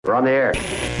We're on the air.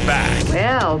 Back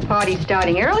Well, party's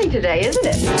starting early today, isn't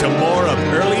it? to more of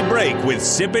Early Break with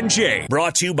Sip and Jay,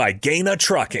 brought to you by Gaina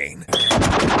Trucking.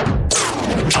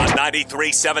 On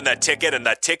 93.7 The Ticket and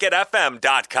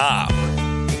theticketfm.com.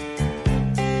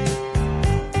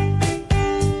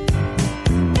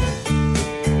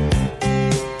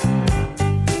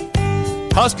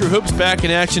 Husker Hoops back in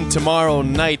action tomorrow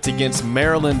night against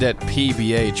Maryland at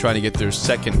PBA, trying to get their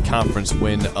second conference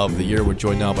win of the year. We're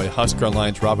joined now by Husker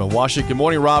Online's Robin Washut. Good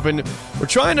morning, Robin. We're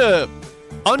trying to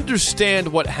understand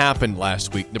what happened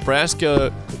last week.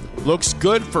 Nebraska looks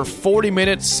good for 40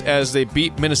 minutes as they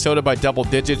beat Minnesota by double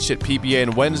digits at PBA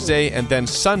on Wednesday, and then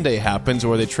Sunday happens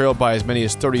where they trail by as many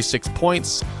as 36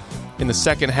 points in the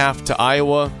second half to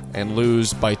Iowa and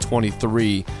lose by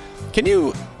 23.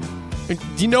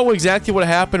 Do you know exactly what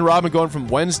happened, Robin, going from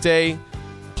Wednesday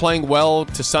playing well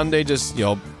to Sunday just,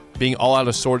 being all out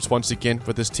of sorts once again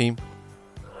with this team?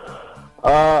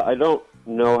 I don't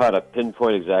know how to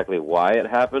pinpoint exactly why it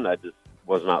happened. I just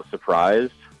was not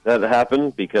surprised that it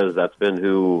happened because that's been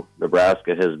who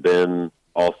Nebraska has been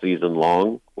all season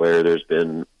long, where there's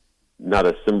been not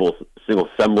a single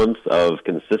semblance of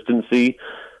consistency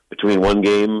between one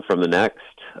game from the next.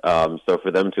 So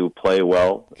for them to play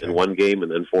well in one game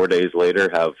and then 4 days later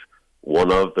have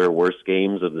one of their worst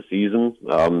games of the season,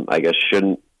 I guess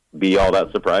shouldn't be all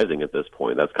that surprising at this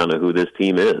point. That's kind of who this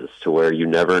team is, to where you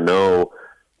never know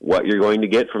what you're going to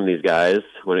get from these guys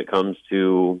when it comes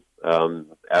to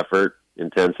effort,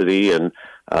 intensity, and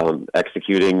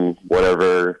executing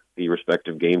whatever the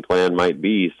respective game plan might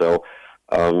be. So,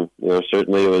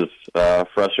 certainly it was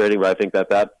frustrating, but I think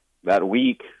that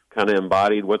week kind of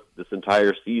embodied what this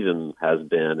entire season has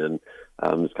been, and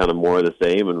it's kind of more of the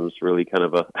same, and it was really kind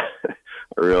of a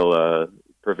real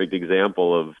perfect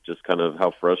example of just kind of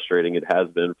how frustrating it has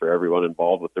been for everyone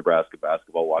involved with Nebraska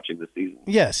basketball watching this season.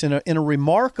 Yes, in a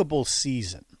remarkable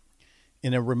season,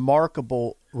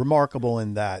 remarkable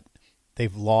in that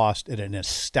they've lost at an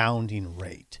astounding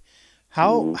rate.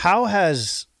 How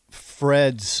has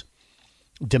Fred's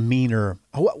demeanor,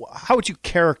 how would you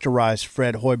characterize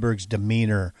Fred Hoiberg's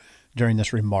demeanor during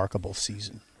this remarkable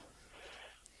season?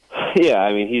 Yeah,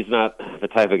 I mean, he's not the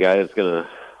type of guy that's going to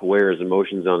wear his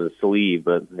emotions on his sleeve,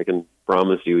 but I can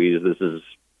promise you this has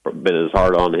been as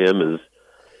hard on him as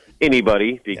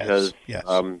anybody because, yes.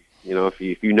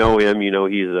 If you know him,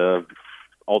 he's a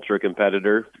ultra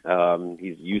competitor.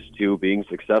 He's used to being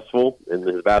successful in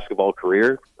his basketball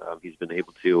career. He's been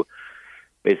able to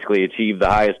basically achieve the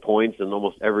highest points in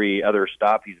almost every other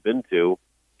stop he's been to.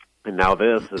 And now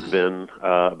this has been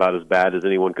about as bad as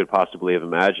anyone could possibly have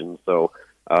imagined. So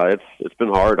it's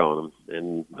been hard on him,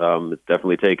 and it's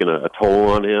definitely taken a toll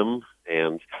on him.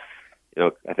 And,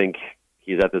 I think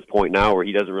he's at this point now where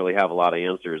he doesn't really have a lot of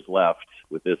answers left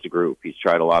with this group. He's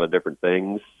tried a lot of different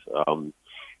things,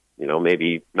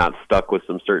 maybe not stuck with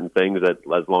some certain things that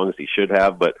as long as he should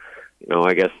have. But,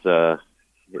 I guess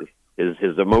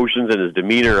his emotions and his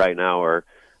demeanor right now are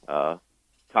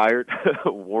tired,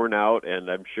 worn out, and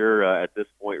I'm sure at this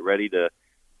point ready to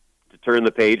turn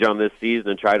the page on this season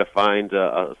and try to find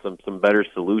some better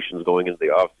solutions going into the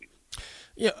offseason.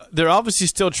 Yeah, they're obviously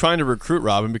still trying to recruit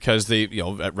Robin because they,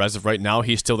 as of right now,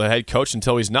 he's still the head coach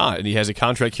until he's not, and he has a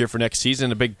contract here for next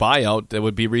season, a big buyout. There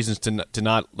would be reasons to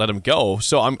not let him go.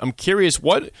 So I'm curious,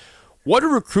 what are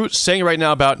recruits saying right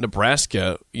now about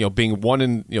Nebraska? Being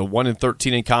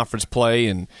 1-13 in conference play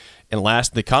and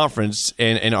last in the conference,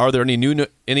 and are there any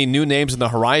new names on the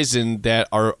horizon that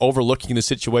are overlooking the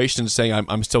situation and saying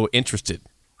I'm still interested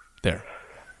there?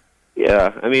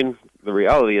 Yeah, I mean, the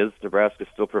reality is Nebraska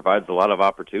still provides a lot of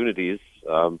opportunities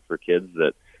for kids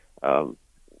that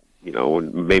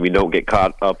maybe don't get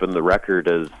caught up in the record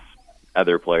as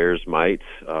other players might.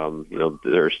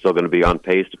 They're still going to be on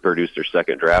pace to produce their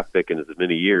second draft pick in as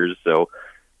many years, so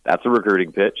that's a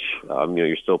recruiting pitch.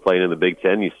 You're still playing in the Big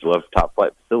Ten. You still have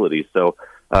top-flight facilities. So,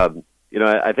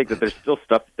 I think that there's still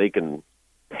stuff that they can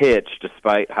pitch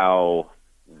despite how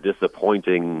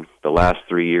disappointing the last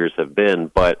 3 years have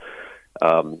been. But,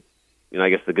 I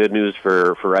guess the good news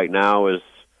for right now is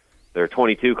their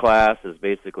 22 class is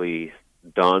basically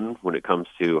done when it comes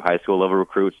to high school level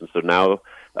recruits. And so now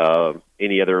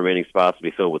any other remaining spots will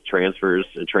be filled with transfers.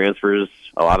 And transfers,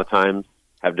 a lot of times,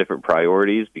 have different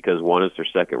priorities because one is their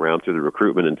second round through the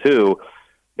recruitment, and two,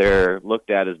 they're looked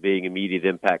at as being immediate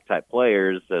impact type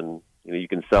players, and you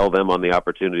can sell them on the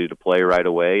opportunity to play right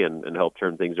away and help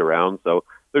turn things around. So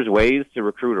there's ways to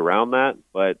recruit around that,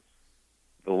 but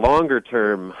the longer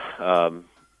term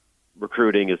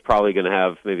recruiting is probably going to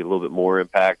have maybe a little bit more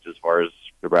impact as far as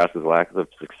Nebraska's lack of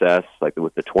success, like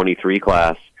with the 23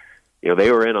 class.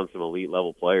 they were in on some elite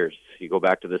level players. You go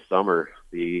back to this summer,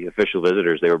 the official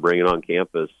visitors they were bringing on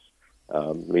campus.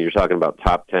 You're talking about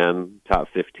top 10, top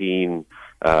 15,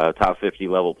 top 50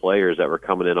 level players that were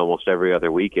coming in almost every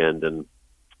other weekend. And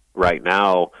right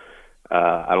now,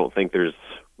 I don't think there's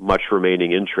much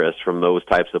remaining interest from those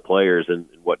types of players in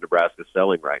what Nebraska's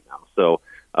selling right now. So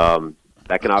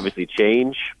that can obviously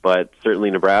change, but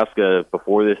certainly Nebraska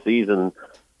before this season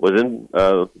was in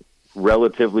a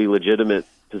relatively legitimate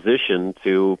position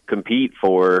to compete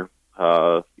for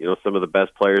some of the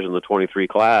best players in the 23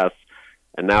 class.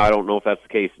 And now I don't know if that's the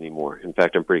case anymore. In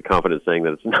fact, I'm pretty confident saying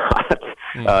that it's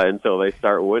not until they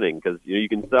start winning, because you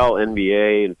can sell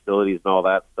NBA and facilities and all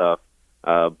that stuff,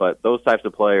 but those types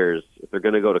of players, if they're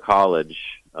going to go to college,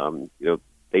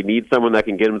 they need someone that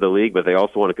can get them to the league, but they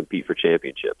also want to compete for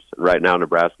championships. And right now,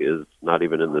 Nebraska is not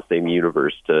even in the same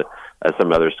universe as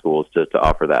some other schools to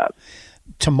offer that.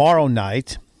 Tomorrow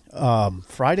night,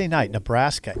 Friday night,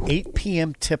 Nebraska, 8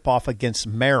 p.m. tip-off against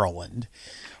Maryland.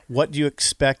 What do you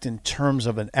expect in terms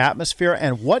of an atmosphere?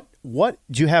 And what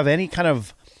do you have any kind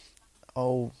of,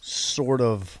 sort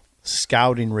of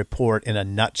scouting report in a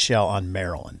nutshell on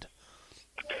Maryland?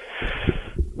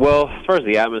 Well, as far as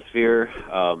the atmosphere,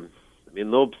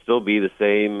 there'll still be the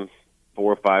same 4,000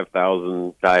 or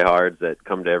 5,000 diehards that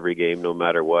come to every game no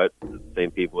matter what. The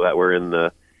same people that were in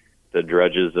the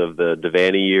drudges of the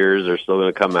Devaney years are still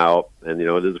going to come out. And,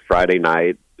 it is a Friday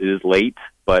night. It is late,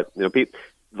 but,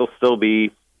 they'll still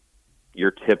be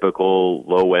your typical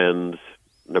low-end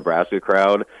Nebraska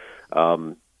crowd.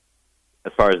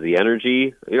 As far as the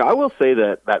energy, I will say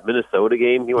that Minnesota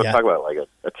game, you want to talk about like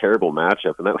a terrible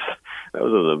matchup, and that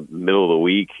was in the middle of the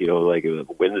week, like it was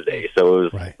Wednesday. So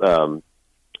it was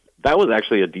that was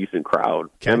actually a decent crowd.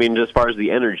 Okay. As far as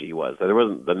the energy was,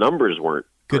 the numbers weren't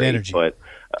good great, energy,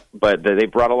 but they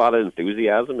brought a lot of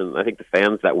enthusiasm, and I think the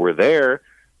fans that were there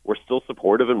were still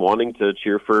supportive and wanting to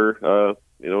cheer for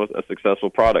a successful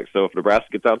product. So if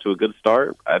Nebraska gets out to a good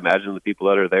start, I imagine the people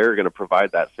that are there are going to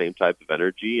provide that same type of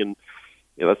energy. And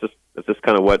that's just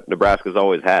kind of what Nebraska's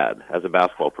always had as a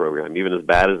basketball program. Even as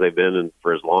bad as they've been and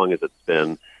for as long as it's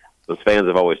been, those fans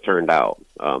have always turned out.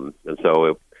 And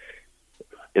so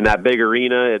in that big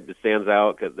arena, it stands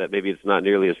out that maybe it's not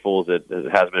nearly as full as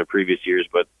it has been in previous years,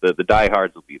 but the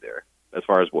diehards will be there. As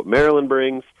far as what Maryland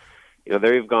brings,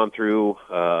 they've gone through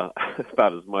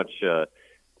about as much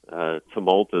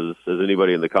tumult as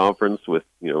anybody in the conference, with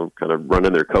kind of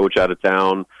running their coach out of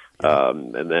town,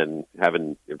 and then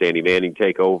having Danny Manning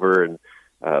take over, and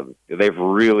they've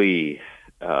really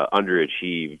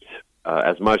underachieved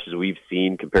as much as we've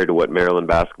seen compared to what Maryland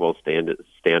basketball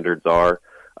standards are.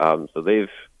 So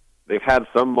they've had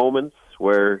some moments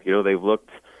where they've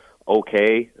looked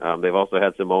okay. They've also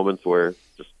had some moments where,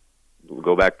 just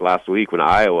go back to last week when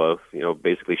Iowa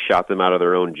basically shot them out of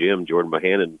their own gym. Jordan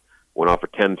Bohannon went off for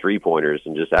 10 3-pointers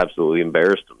and just absolutely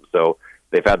embarrassed them. So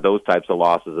they've had those types of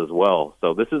losses as well.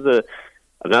 So this is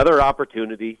another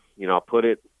opportunity. I'll put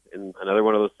it in another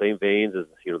one of those same veins as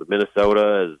the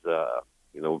Minnesota, as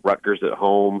Rutgers at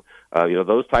home.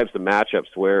 Those types of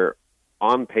matchups where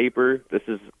on paper this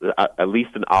is at least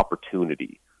an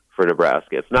opportunity for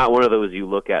Nebraska. It's not one of those you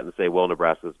look at and say, well,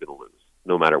 Nebraska's going to lose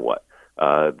no matter what.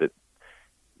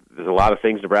 There's a lot of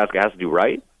things Nebraska has to do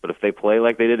right, but if they play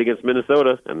like they did against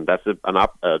Minnesota, and that's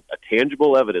a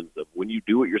tangible evidence of when you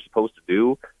do what you're supposed to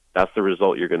do, that's the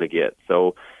result you're going to get.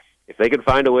 So if they can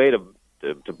find a way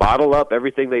to bottle up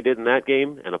everything they did in that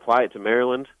game and apply it to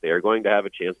Maryland, they are going to have a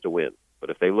chance to win.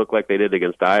 But if they look like they did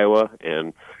against Iowa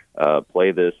and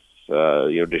play this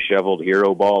disheveled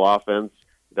hero ball offense,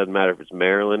 it doesn't matter if it's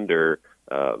Maryland or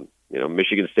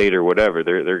Michigan State or whatever,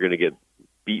 they're going to get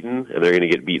beaten, and they're going to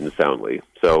get beaten soundly.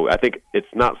 So I think it's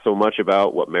not so much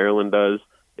about what Maryland does.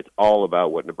 It's all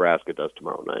about what Nebraska does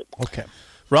tomorrow night. Okay.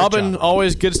 Robin,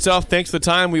 always good stuff. Thanks for the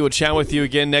time. We will chat with you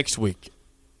again next week.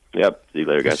 Yep. See you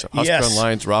later, guys. Husker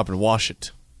Online's Robin Washut.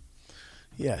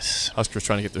 Yes. Huskers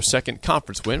trying to get their second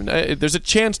conference win. There's a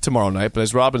chance tomorrow night, but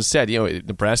as Robin said,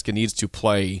 Nebraska needs to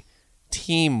play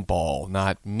team ball,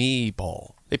 not me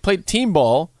ball. They played team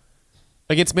ball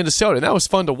against Minnesota, and that was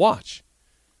fun to watch.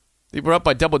 They were up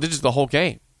by double digits the whole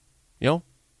game.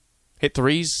 Hit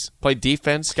threes, played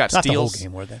defense, got not steals. Not the whole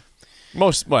game, were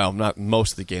they? Not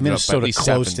most of the game. Minnesota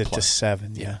closed it to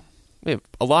 7,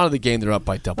 A lot of the game, they're up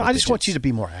by double digits. I just want you to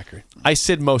be more accurate. I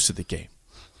said most of the game.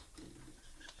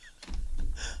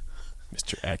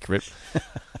 Mr. Accurate.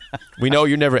 We know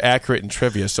you're never accurate in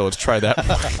trivia, so let's try that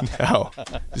right now.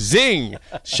 Zing!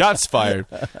 Shots fired.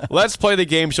 Let's play the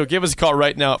game show. Give us a call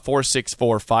right now at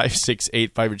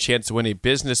 464-5685. Your chance to win a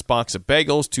business box of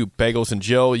bagels to Bagels and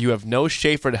Joe. You have no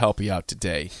Schaefer to help you out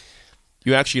today.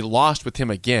 You actually lost with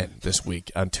him again this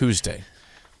week on Tuesday.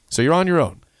 So you're on your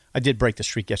own. I did break the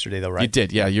streak yesterday, though, right? You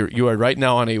did, yeah. You are right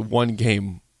now on a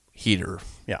 1-game heater.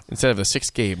 Yeah. Instead of a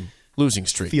 6-game losing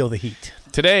streak. Feel the heat.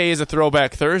 Today is a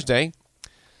Throwback Thursday.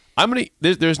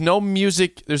 There's no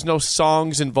music, there's no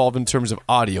songs involved in terms of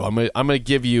audio. I'm gonna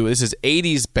give you, this is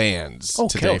 80s bands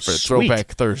today for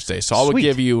Throwback Thursday. So I will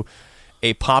give you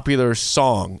a popular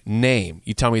song name.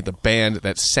 You tell me the band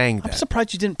that sang that. I'm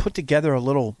surprised you didn't put together a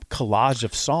little collage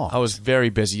of songs. I was very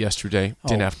busy yesterday.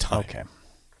 Didn't have time. Okay.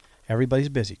 Everybody's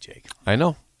busy, Jake. I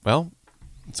know. Well,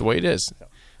 it's the way it is.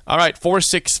 All right,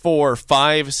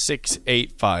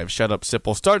 464-5685. Shut Up,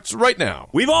 Sipple starts right now.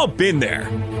 We've all been there.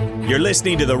 You're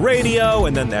listening to the radio,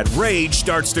 and then that rage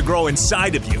starts to grow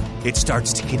inside of you. It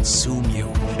starts to consume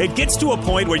you. It gets to a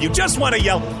point where you just want to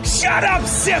yell, "Shut up,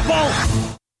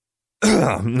 Sipple!"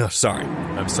 No, sorry.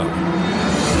 I'm sorry.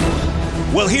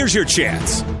 Well, here's your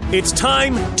chance. It's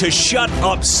time to shut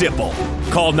up, Sipple.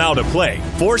 Call now to play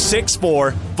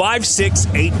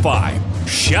 464-5685.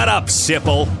 Shut up,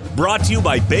 Sipple. Brought to you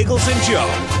by Bagels and Joe.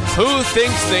 Who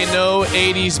thinks they know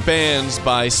 80s bands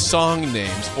by song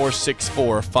names?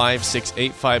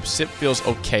 464-5685. Sip feels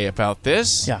okay about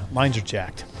this. Yeah, lines are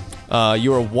jacked.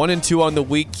 You are 1-2 on the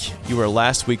week. You were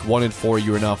last week 1-4.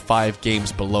 You are now 5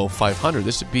 games below 500.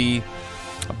 This would be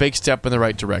a big step in the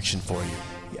right direction for you.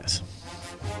 Yes.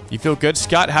 You feel good,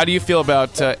 Scott? How do you feel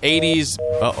about 80s?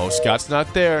 Uh-oh, Scott's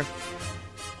not there.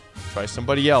 Try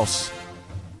somebody else.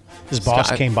 His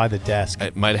boss came by the desk.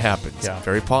 It might have happened. It's Yeah.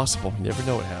 very possible. You never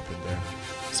know what happened there.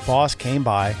 His boss came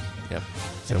by. Yep.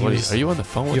 So are you on the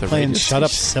phone with You're the playing radio Shut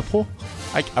Up, station? Sipple?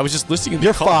 I was just listening to the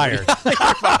You're call. fired.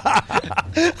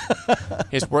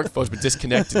 His work phone's been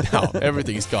disconnected now.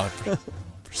 Everything's gone for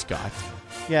Scott.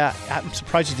 Yeah, I'm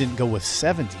surprised you didn't go with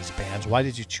 70s bands. Why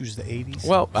did you choose the 80s?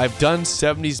 Well, I've done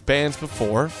 70s bands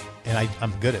before. And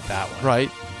I'm good at that one. Right.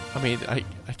 I mean, I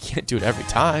can't do it every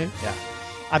time. Yeah.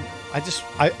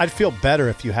 I'd feel better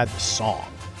if you had the song.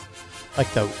 Like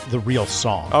the real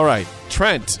song. All right.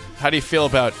 Trent, how do you feel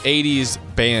about 80s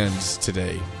bands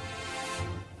today?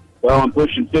 Well, I'm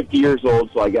pushing 50 years old,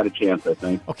 so I got a chance, I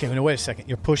think. Okay, wait a second.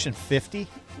 You're pushing 50?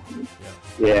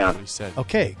 Yeah. What he said.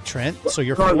 Okay, Trent. So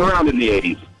you're I was around in the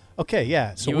 80s. Okay,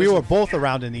 yeah. So He we was- were both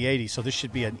around in the 80s, so this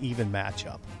should be an even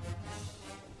matchup.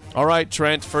 All right,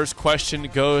 Trent, first question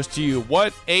goes to you.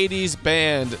 What 80s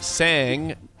band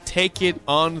sang Take It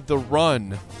on the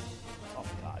Run? Oh,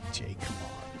 God, Jake, come on.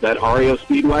 That REO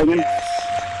Speedwagon?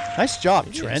 Nice job,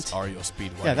 It Trent. is REO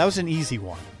Speedway. Yeah, that was an easy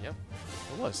one. Yep,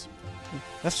 it was.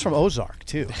 That's from Ozark,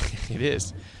 too. It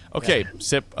is. Okay,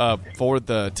 Sip, for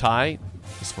the tie,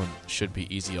 this one should be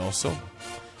easy also.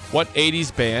 What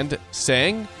 80s band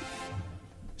sang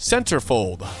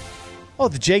Centerfold? Oh,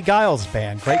 the Jay Giles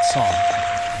Band. Great song.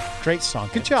 Great song.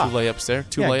 Good job. 2 layups there.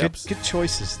 Two yeah, layups. Good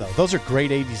choices, though. Those are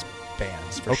great 80s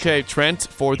bands, for sure. Okay, Trent,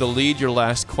 for the lead, your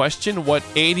last question. What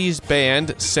 80s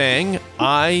band sang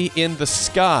Eye in the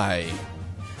Sky?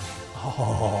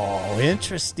 Oh,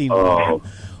 interesting. Oh,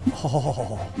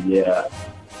 Oh, yeah.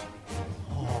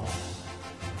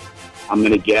 I'm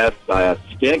going to guess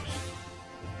Sticks.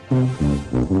 Not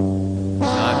the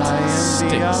eye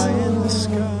Sticks. in the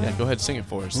sky. Yeah, go ahead and sing it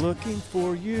for us. Looking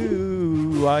for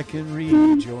you, I can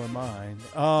read your mind.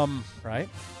 Right?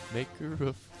 Maker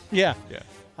of... Yeah. Yeah.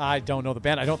 I don't know the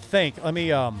band. I don't think. Let me.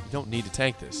 You don't need to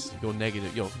tank this. You go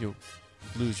negative, you'll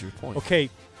lose your point.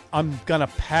 Okay, I'm gonna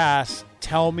pass.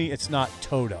 Tell me it's not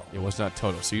Toto. It was not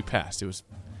Toto, so you passed. It was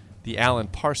the Alan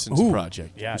Parsons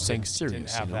Project. Yeah, You're saying didn't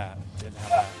serious. have you know? that. Didn't have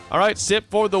that. All right, Sip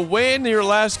for the win. Your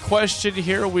last question.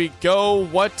 Here we go.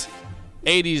 What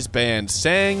 80s band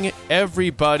sang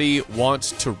Everybody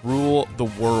Wants to Rule the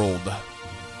World?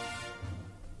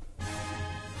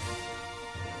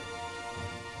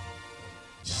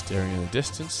 Staring in the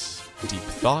distance. Deep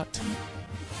thought.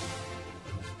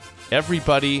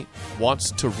 Everybody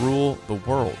Wants to Rule the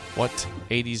World. What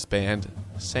 80s band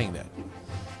sang that?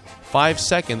 5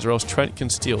 seconds or else Trent can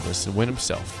steal this and win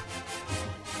himself.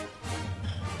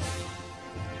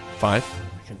 5,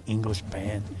 Like an English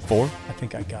band. 4, I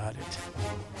think I got it.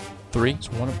 3,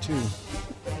 It's one of two.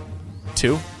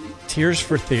 2. Tears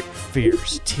for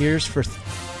Fears. Tears for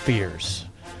Fears.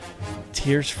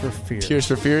 Tears for Fears. Tears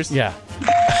for Fears? Yeah.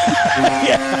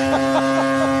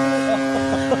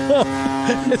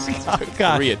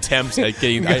 God. 3 attempts at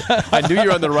getting... I knew you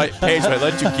were on the right page, so I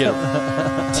let you get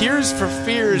them. Tears for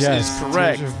Fears Yes, is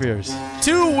correct. Tears for Fears.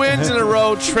 2 wins in a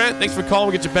row. Trent, thanks for calling.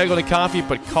 We'll get your bagel and coffee,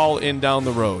 but call in down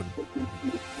the road.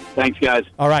 Thanks, guys.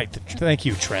 All right. Thank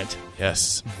you, Trent.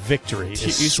 Yes. Victory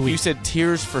is sweet. You said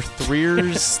tears for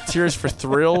threers, tears for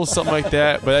thrills, something like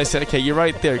that. But I said, okay, you're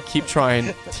right there. Keep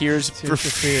trying. Tears for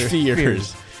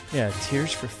fears. Yeah,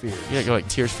 tears for fears. Yeah, go like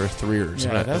tears for threers.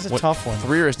 Yeah, that's a tough one.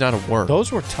 Threer is not a word.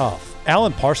 Those were tough.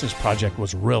 Alan Parsons' project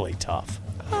was really tough.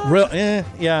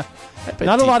 Yeah.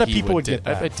 Not a lot of people would get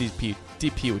that. I bet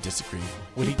DP would disagree.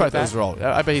 Would he probably get those were all.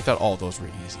 I bet he thought all those were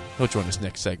easy. He'll join us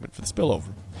next segment for the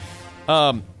spillover.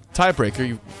 Tiebreaker.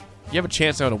 You have a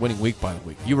chance now in a winning week. By the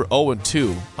week, you were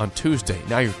 0-2 on Tuesday.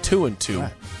 Now you're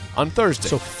 2-2 on Thursday.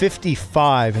 So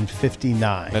 55 and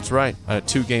 59. That's right. On a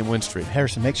 2-game win streak.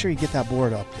 Harrison, make sure you get that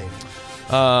board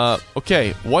updated.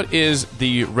 Okay, what is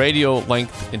the radio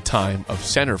length and time of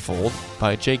Centerfold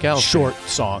by Jay Gallagher? Short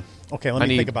song. Okay, let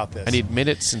me think about this. I need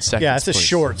minutes and seconds. Yeah, it's a please.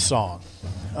 short song.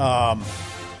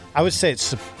 I would say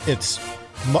it's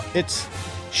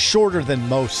shorter than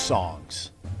most songs.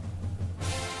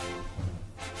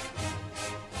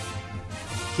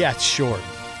 Yeah, it's short.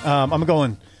 I'm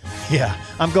going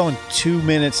 2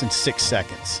 minutes and 6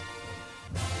 seconds.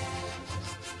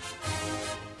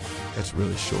 That's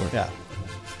really short. Yeah.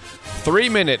 3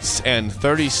 minutes and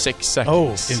 36 seconds. Oh,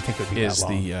 didn't think it would be is that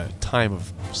long. the time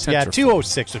of Centerfold. Yeah,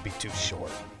 2:06 would be too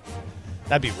short.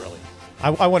 That'd be really.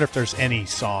 I wonder if there's any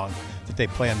song that they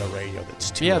play on the radio that's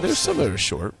 2:06. Yeah, there's some that are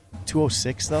short.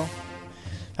 2:06 though.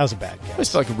 That was a bad guess. I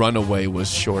just feel like "Runaway"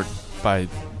 was short by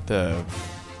the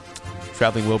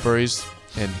Traveling Wilburys,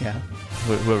 and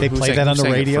They played that on the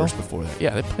radio first before that.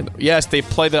 Yeah, they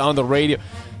played that on the radio.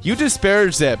 You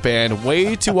disparage that band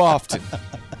way too often.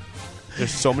 There's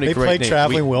so many They great play names.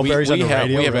 Traveling Wilburys on the radio,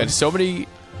 We have really? had so many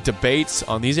debates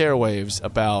on these airwaves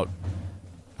about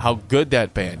how good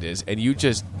that band is, and you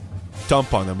just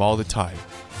dump on them all the time.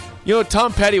 You know,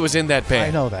 Tom Petty was in that band.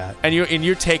 I know that. And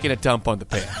you're taking a dump on the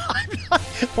band.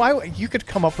 Why you could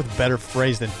come up with a better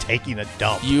phrase than taking a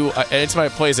dump? And it's my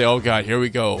play. Say, oh God, here we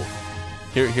go.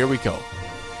 Here we go.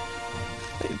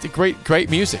 It's a great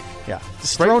music. Yeah,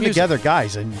 just Great thrown music. together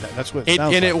guys, and that's what it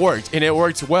sounds And like. it worked. And it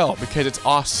worked well because it's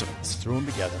awesome. Just threw them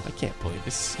together. I can't believe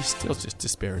this. You still just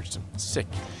disparaged them. Sick.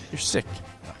 You're sick.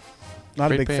 Not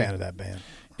Great a big band. fan of that band.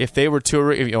 If they were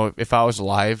touring, if I was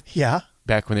alive, Yeah,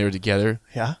 back when they were together,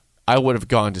 yeah. I would have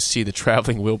gone to see the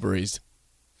Traveling Wilburys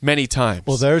many times.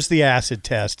 Well, there's the acid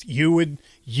test. You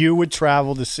would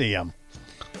travel to see them.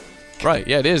 Right?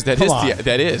 Yeah, it is. That Come is on.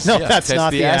 That is. No, Yeah, that's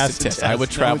not the acid test. I would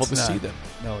No, travel it's to not. see them.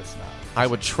 No, it's not. I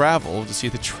would travel to see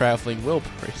the Traveling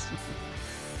Wilburys.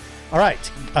 All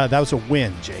right, that was a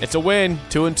win, Jake. It's a win.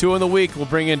 2-2 in the week. We'll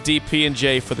bring in DP and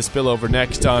Jay for the spillover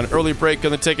next on Early Break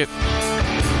on the Ticket.